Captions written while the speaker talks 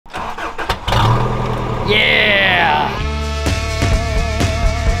Yeah!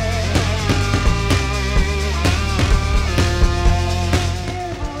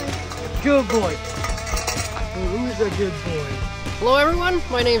 Good boy. Who's a good boy? Hello everyone,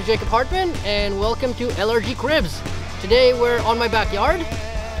 my name is Jakob Hartman and welcome to LRG CRIBS. Today we're on my backyard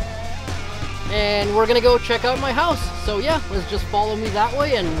and we're gonna go check out my house. So yeah, let's just follow me that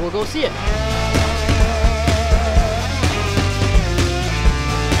way and we'll go see it.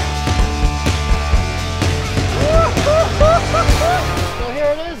 So here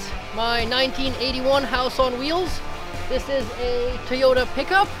it is, my 1981 house on wheels. This is a Toyota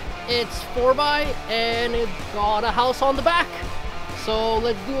pickup. It's 4x and it's got a house on the back. So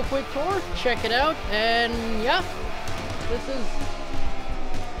let's do a quick tour, check it out, and yeah, this is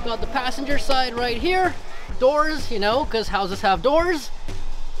got the passenger side right here. Doors, you know, because houses have doors.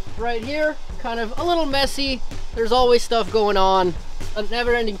 Right here, kind of a little messy. There's always stuff going on. A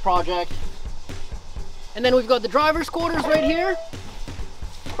never-ending project. And then we've got the driver's quarters right here.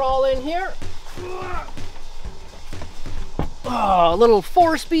 Crawl in here. Oh, a little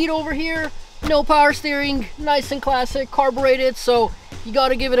 4-speed over here. No power steering, nice and classic, carbureted, so you got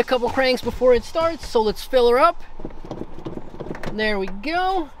to give it a couple cranks before it starts. So let's fill her up. There we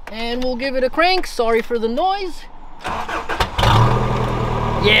go, and we'll give it a crank. Sorry for the noise.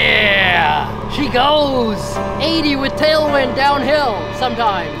 Yeah, she goes 80 with tailwind downhill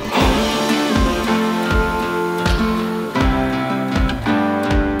sometimes.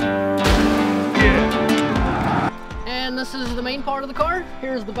 And this is the main part of the car.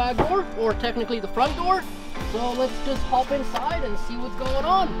 Here's the back door, or technically the front door. So let's just hop inside and see what's going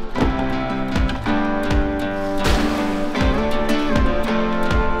on.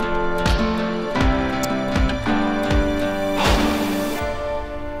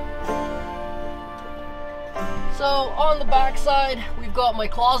 So on the back side, we've got my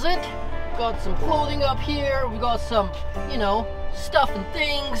closet. Got some clothing up here. We got some, you know, stuff and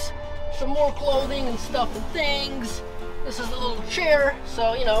things. Some more clothing and stuff and things. This is a little chair,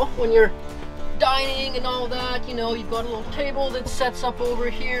 so you know, when you're dining and all that, you know, you've got a little table that sets up over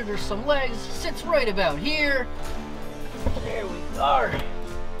here. There's some legs, sits right about here. There we are.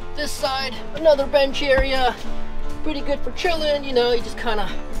 This side, another bench area. Pretty good for chilling, you know, you just kind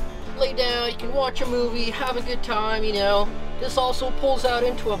of lay down, you can watch a movie, have a good time, you know. This also pulls out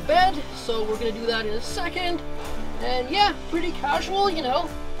into a bed, so we're gonna do that in a second. And yeah, pretty casual, you know.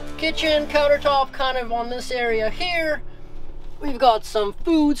 Kitchen, countertop kind of on this area here. We've got some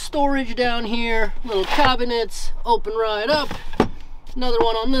food storage down here, little cabinets, open right up. Another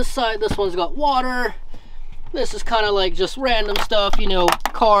one on this side, this one's got water. This is kind of like just random stuff, you know,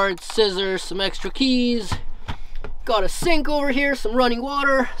 cards, scissors, some extra keys. Got a sink over here, some running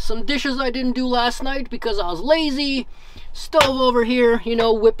water, some dishes I didn't do last night because I was lazy. Stove over here, you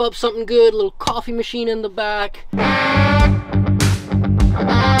know, whip up something good, little coffee machine in the back.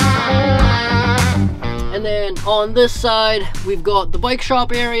 And then on this side, we've got the bike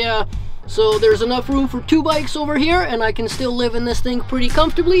shop area. So there's enough room for 2 bikes over here and I can still live in this thing pretty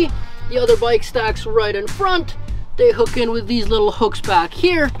comfortably. The other bike stacks right in front. They hook in with these little hooks back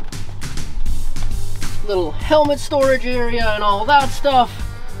here. Little helmet storage area and all that stuff.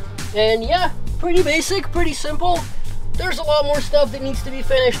 And yeah, pretty basic, pretty simple. There's a lot more stuff that needs to be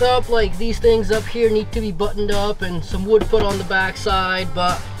finished up, like these things up here need to be buttoned up and some wood put on the back side,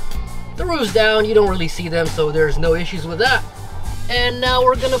 but the roof's down, you don't really see them, so there's no issues with that. And now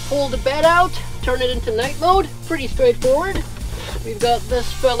we're gonna pull the bed out, turn it into night mode. Pretty straightforward. We've got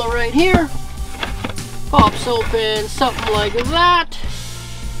this fella right here. Pops open, something like that.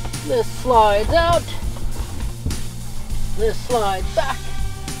 This slides out. This slides back.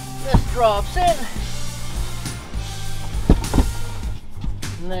 This drops in.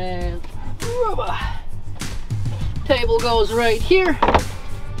 And then table goes right here.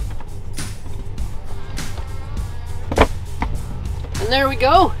 And there we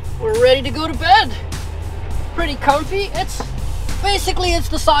go. We're ready to go to bed. Pretty comfy. It's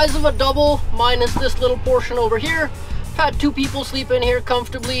the size of a double minus this little portion over here. Had 2 people sleep in here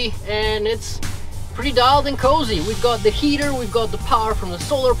comfortably and it's pretty dialed and cozy. We've got the heater, we've got the power from the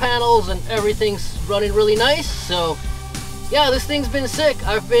solar panels, and everything's running really nice. So yeah, this thing's been sick.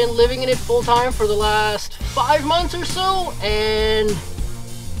 I've been living in it full time for the last 5 months or so and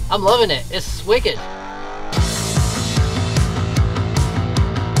I'm loving it. It's wicked.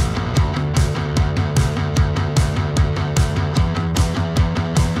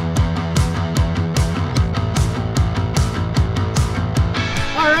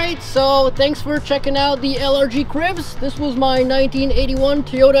 So thanks for checking out the LRG CRIBS. This was my 1981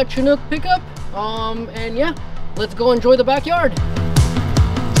 Toyota Chinook pickup. And yeah, let's go enjoy the backyard.